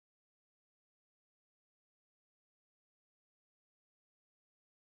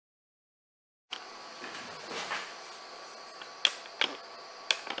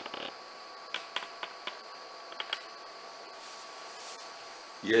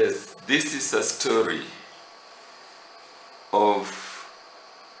Yes, this is a story of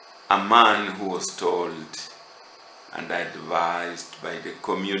a man who was told and advised by the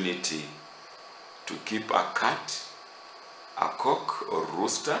community to keep a cat, a cock or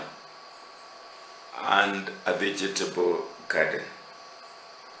rooster, and a vegetable garden.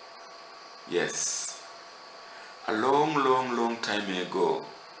 Yes, a long time ago,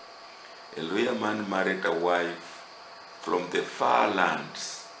 a lawyer man married a wife from the far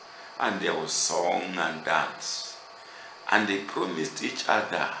lands, and there was song and dance, and they promised each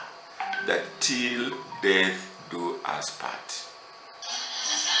other that till death do us part.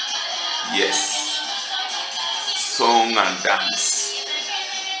 Yes, song and dance,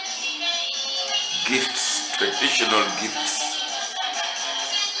 gifts, traditional gifts,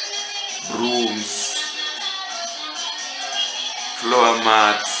 brooms, floor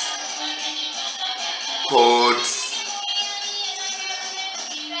mats, pots,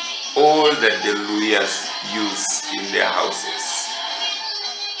 all that the lawyers use in their houses,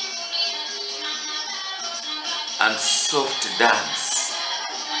 and soft dance.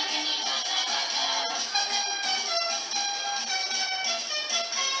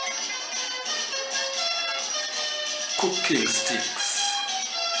 Cooking sticks,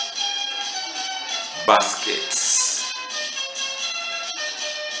 baskets,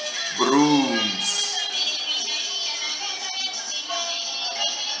 brooms,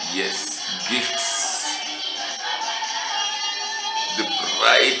 yes, gifts, the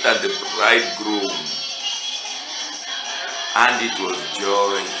bride and the bridegroom, and it was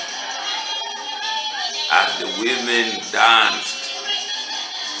joy as the women danced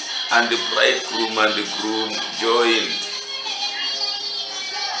and the bridegroom and the groom joined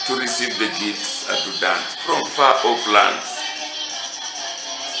to receive the gifts and to dance from far off lands.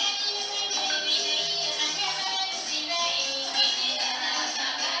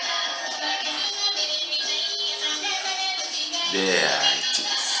 There it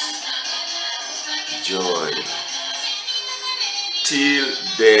is, joy, till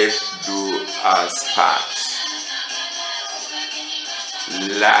death do us part,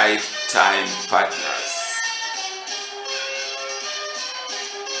 lifetime partners.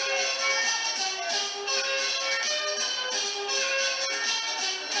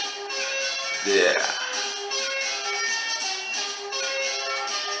 There.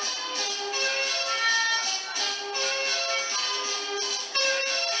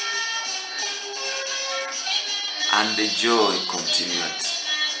 And the joy continued.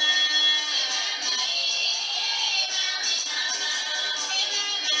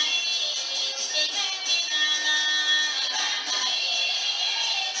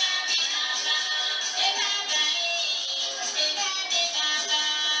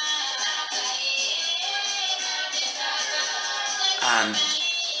 And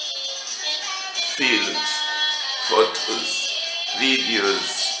films, photos, videos,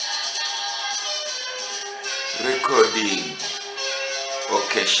 recording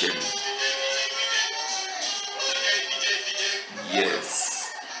occasion.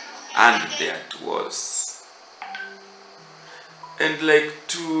 Yes, and there it was. And like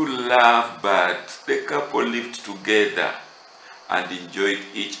two lovebirds, the couple lived together and enjoyed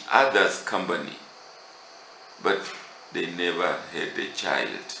each other's company, but they never had a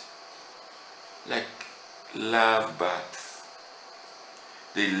child. Like lovebirds,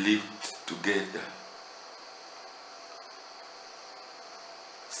 they lived together,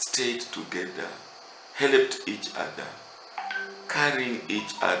 stayed together, helped each other, carrying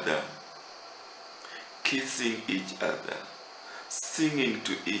each other, kissing each other, singing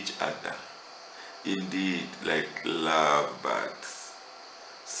to each other. Indeed, like lovebirds,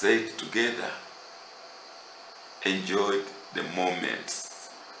 stayed together, enjoyed the moments.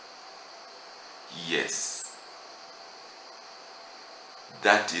 Yes,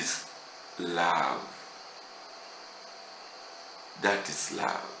 that is love. That is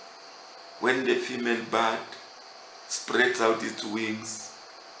love. When the female bird spreads out its wings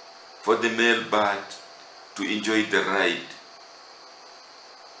for the male bird to enjoy the ride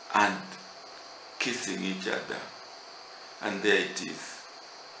and kissing each other, and there it is,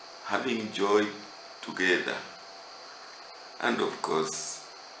 having joy together, and of course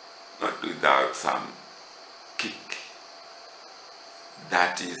not without some kick.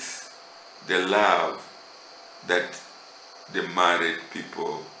 That is the love that the married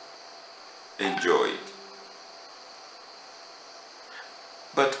people enjoyed.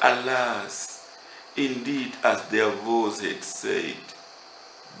 But alas, indeed, as their voice had said,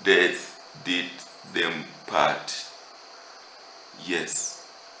 death did them part. Yes,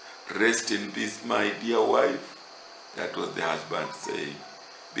 rest in peace, my dear wife. That was the husband saying,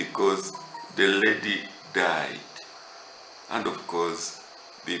 because the lady died, and of course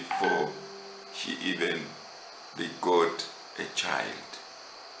before they got a child.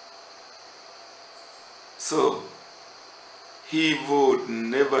 So he vowed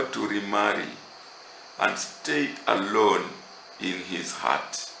never to remarry and stayed alone in his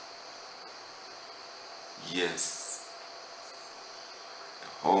heart. Yes,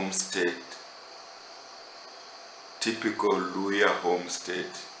 homestead, typical Luhya homestead,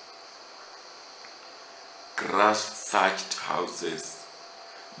 grass-thatched houses,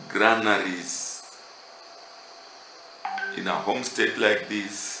 granaries. In a homestead like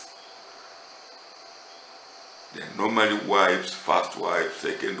this, there are normally wives, first wife,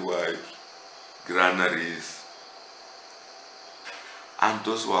 second wife, granaries, and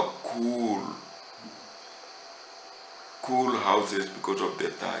those were cool houses because of the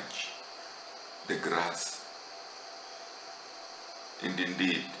thatch, the grass. And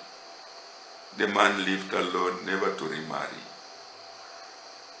indeed, the man lived alone, never to remarry.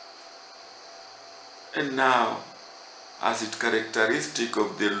 And now, as it characteristic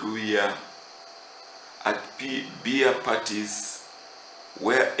of the Luhya, at beer parties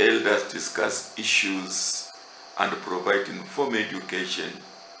where elders discuss issues and provide informed education,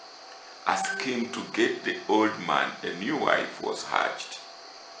 a scheme to get the old man a new wife was hatched.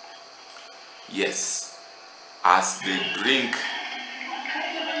 Yes, as they drink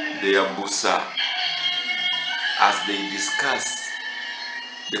their busa, as they discuss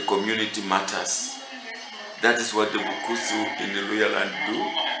the community matters, that is what the Bukusu in the Luhya land do.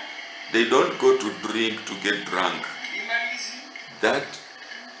 They don't go to drink to get drunk. That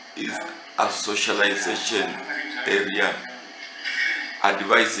is a socialization area,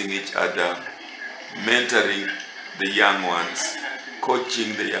 advising each other, mentoring the young ones,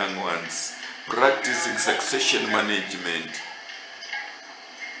 coaching the young ones, practicing succession management,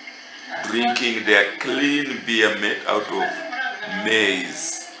 drinking their clean beer made out of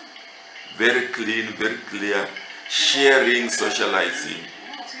maize, very clean, very clear, sharing, socializing.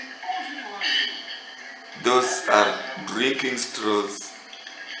 Those are drinking straws,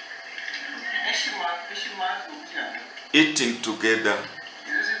 eating together,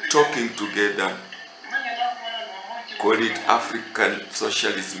 talking together. Call it African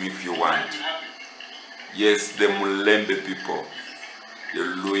socialism if you want. Yes, the Mulembe people, the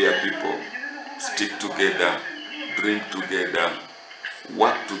Luhya people stick together, drink together,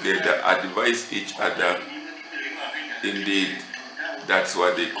 work together, advise each other. Indeed, that's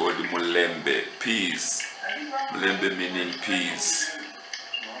what they call the Mulembe, peace. Mulembe meaning peace.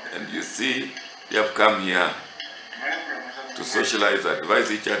 And you see, they have come here to socialize,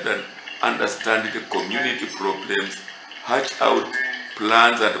 advise each other, understand the community problems, hatch out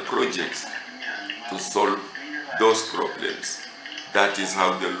plans and projects to solve those problems. That is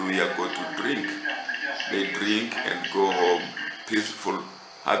how the Luhya go to drink. They drink and go home peaceful,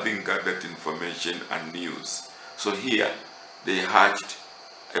 having gathered information and news. So here, they hatched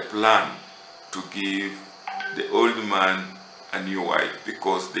a plan to give the old man a new wife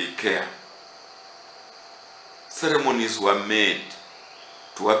because they care. Ceremonies were made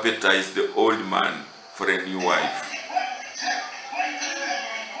to appetize the old man for a new wife.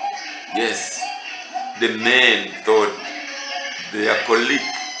 Yes, the men thought their colleague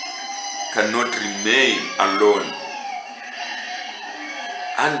cannot remain alone.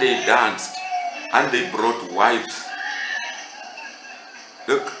 And they danced, and they brought wives.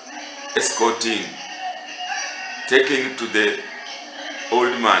 Look, escorting, taking to the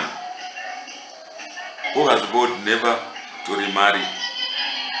old man who has vowed never to remarry.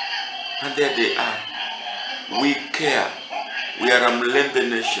 And there they are. We care. We are a Mulembe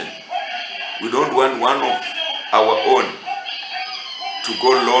nation. We don't want one of our own to go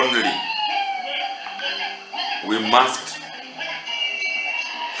lonely. We must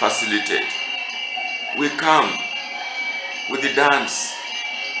facilitate. We come with the dance.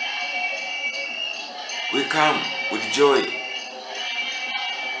 We come with joy.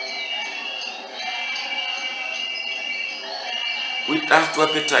 We have to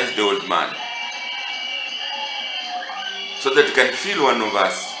appetize the old man so that he can feel one of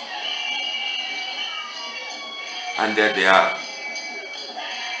us. And there they are.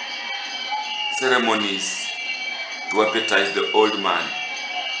 Ceremonies to appetize the old man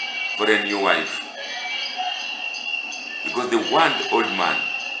for a new wife. Because they want the old man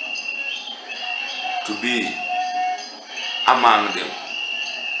to be among them.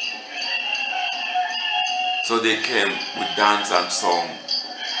 So they came with dance and song.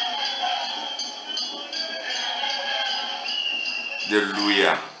 The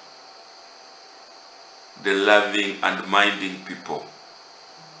Luhya, the loving and minding people,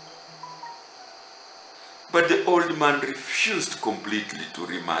 But the old man refused completely to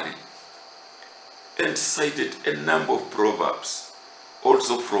remarry and cited a number of proverbs,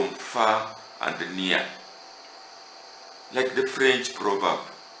 also from far and near. Like the French proverb,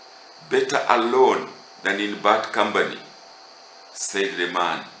 better alone than in bad company, said the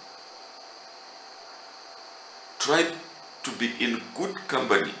man. Try to be in good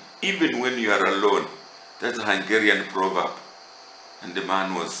company even when you are alone. That's a Hungarian proverb. And the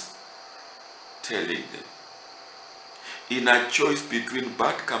man was telling them, in a choice between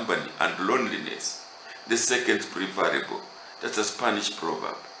bad company and loneliness, the second is preferable. That's a Spanish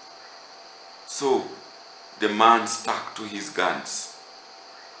proverb. So the man stuck to his guns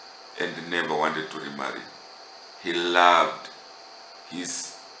and never wanted to remarry. He loved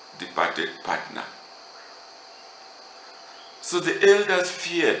his departed partner. So the elders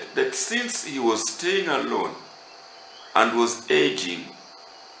feared that since he was staying alone and was aging,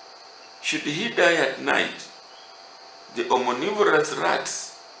 should he die at night, the omnivorous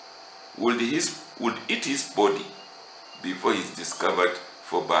rats would eat his body before he is discovered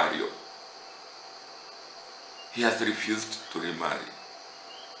for burial. He has refused to remarry.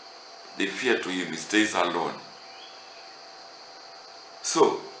 They fear to him, he stays alone.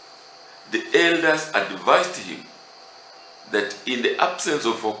 So the elders advised him that in the absence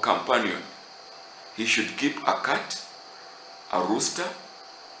of a companion, he should keep a cat, a rooster,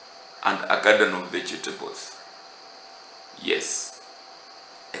 and a garden of vegetables. Yes,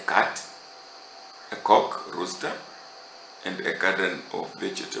 a cat, a cock, rooster, and a garden of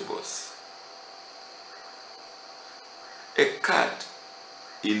vegetables. A cat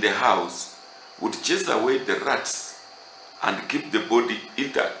in the house would chase away the rats and keep the body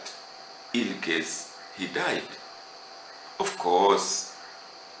intact in case he died. Of course,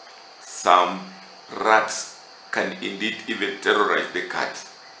 some rats can indeed even terrorize the cat.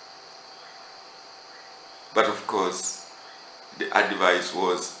 But of course, the advice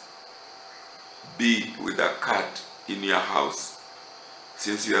was, be with a cat in your house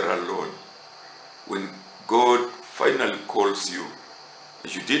since you are alone. When God finally calls you,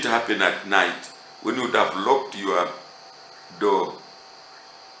 should it happen at night, when you would have locked your door,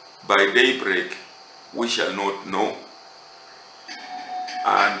 by daybreak we shall not know.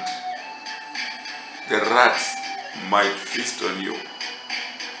 And the rats might feast on you.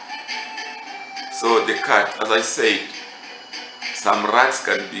 So the cat, as I said, some rats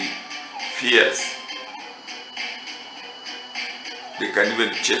can be fierce. They can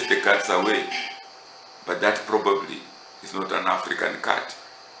even chase the cats away. But that probably is not an African cat.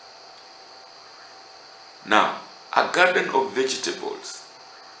 Now, a garden of vegetables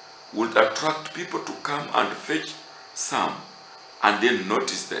would attract people to come and fetch some and then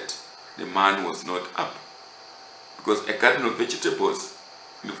notice that the man was not up. Because a garden of vegetables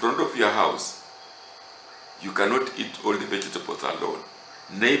in front of your house, you cannot eat all the vegetables alone.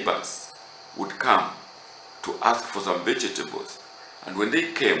 Neighbors would come to ask for some vegetables, and when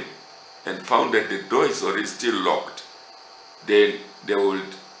they came and found that the door is already still locked, then they would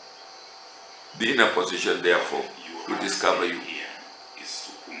be in a position therefore to discover you. Here is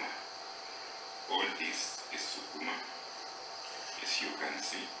sukuma. All this is sukuma. As you can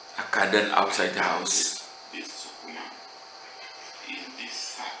see, A garden outside the house. this sukuma in this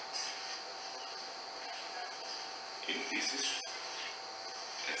sack. And this is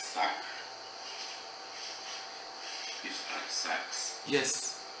a sack. These are sacks.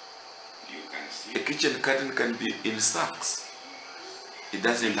 Yes, You can see. a kitchen garden can be in sacks. It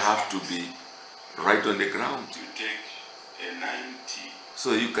doesn't have to be right on the ground. You take a 90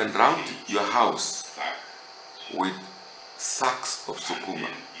 So you can round your house sack with sacks of and sukuma.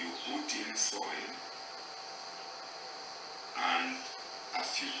 then you put in soil. And as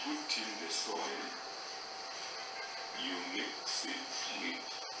you put in the soil, you mix it with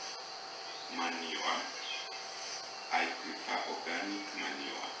manure. I prefer organic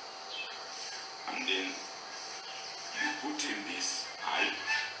manure. And then you put in this pipe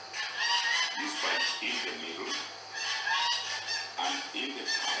in the middle, and in the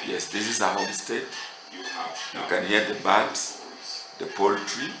pipe Yes, this is a homestead. you have You can hear the birds, holes the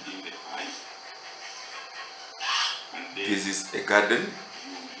poultry. in the pipe, and then This is a garden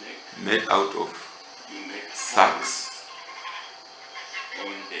you make made out of sacks sacks.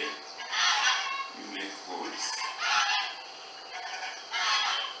 on the you make holes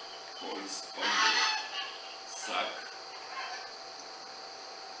on the sack.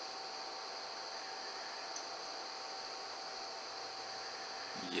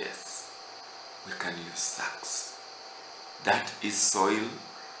 Yes, we can use sacks. That is soil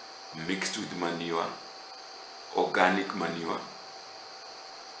mixed with manure, organic manure.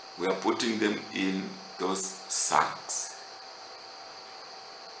 We are putting them in those sacks.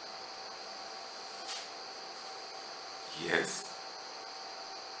 Yes.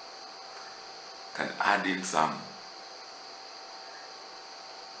 Can add in some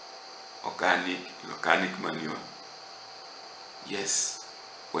organic manure. Yes,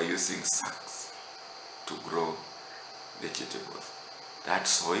 we're using sacks to grow vegetables. That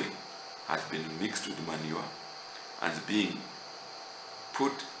soil has been mixed with manure and is being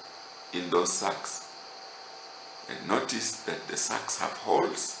put in those sacks. And notice that the sacks have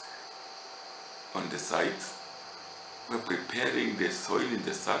holes on the sides. We're preparing the soil in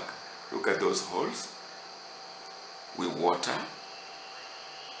the sack. Look at those holes. We water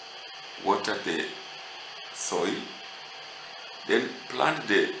the soil, then plant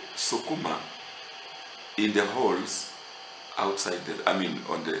the sukuma in the holes outside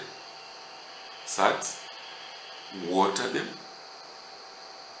on the sacks, water them.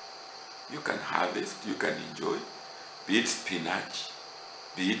 You can harvest, you can enjoy, be it spinach,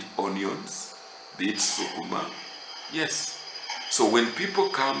 be it onions, be it sukuma. Yes. So when people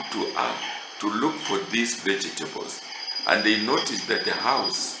come to look for these vegetables and they notice that the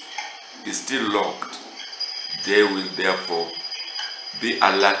house is still locked, they will therefore be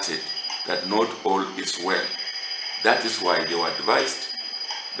alerted that not all is well. That is why they were advised,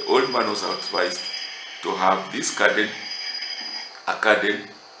 the old man was advised to have this garden, a garden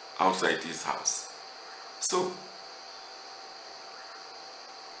outside his house. So,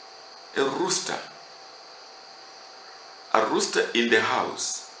 a rooster in the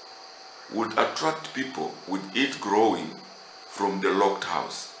house would attract people with it growing from the locked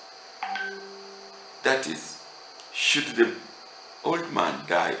house. That is, should the old man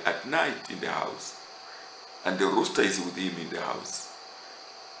die at night in the house and the rooster is with him in the house,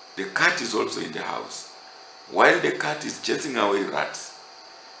 the cat is also in the house. While the cat is chasing away rats,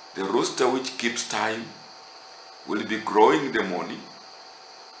 the rooster, which keeps time, will be growing in the morning,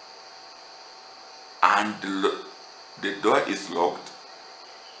 and the door is locked,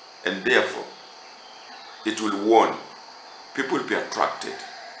 and therefore it will warn. People will be attracted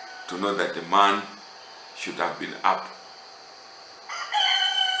to know that the man should have been up.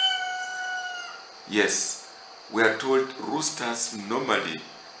 Yes, we are told roosters normally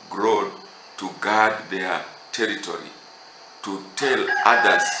grow to guard their territory, to tell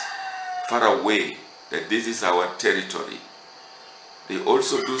others far away that this is our territory. They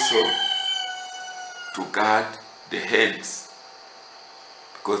also do so to guard the hens,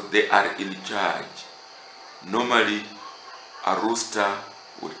 because they are in charge. Normally, a rooster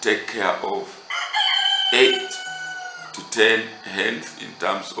will take care of 8 to 10 hens in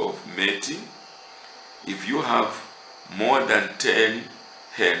terms of mating. If you have more than 10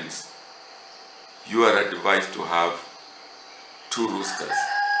 hens, you are advised to have 2 roosters.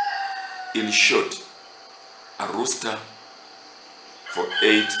 In short, a rooster for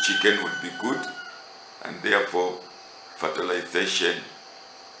 8 chicken would be good, and therefore fertilization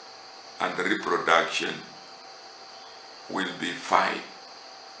and reproduction will be fine.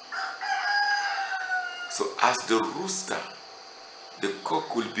 So as the rooster, the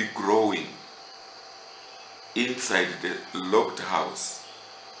cock will be growing inside the locked house.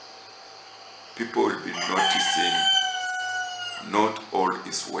 People will be noticing not all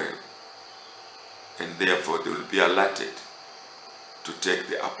is well, and therefore they will be alerted to take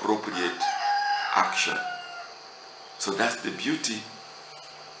the appropriate action. So that's the beauty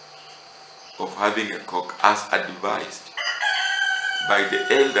of having a cock as advised by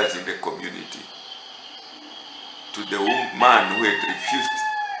the elders in the community to the man who had refused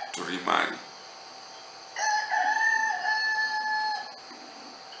to remarry.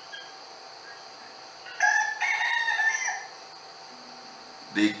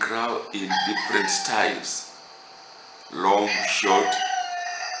 They crow in different styles. Long, short.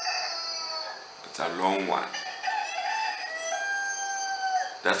 It's a long one.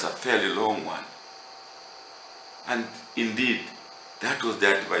 That's a fairly long one. And indeed, that was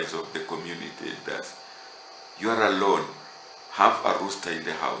the advice of the community, that you are alone. Have a rooster in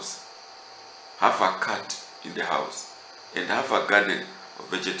the house. Have a cat in the house. And have a garden of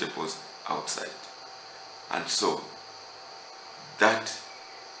vegetables outside. And so, that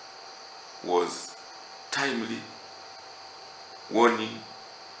was timely warning,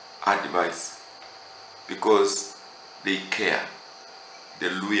 advice, because they care. The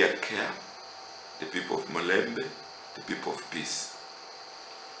Luhya care, the people of Molembe, the people of peace.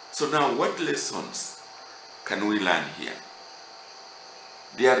 So now, what lessons can we learn here?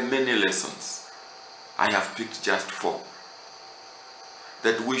 There are many lessons. I have picked just 4.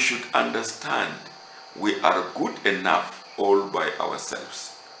 That we should understand we are good enough all by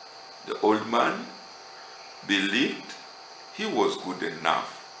ourselves. The old man believed he was good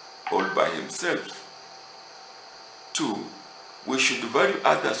enough all by himself. 2. We should value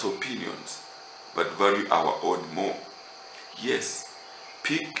others' opinions, but value our own more. Yes,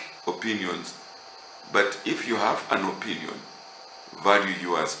 pick opinions, but if you have an opinion, value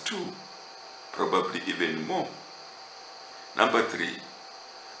yours too, probably even more. Number 3,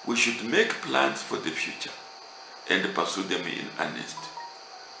 we should make plans for the future and pursue them in earnest.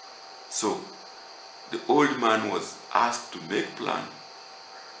 So, the old man was asked to make plan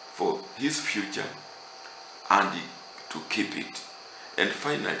for his future and to keep it. And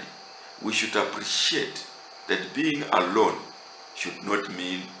finally, we should appreciate that being alone should not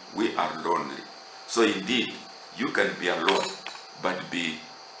mean we are lonely. So indeed, you can be alone, but be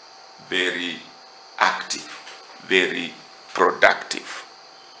very active, very productive.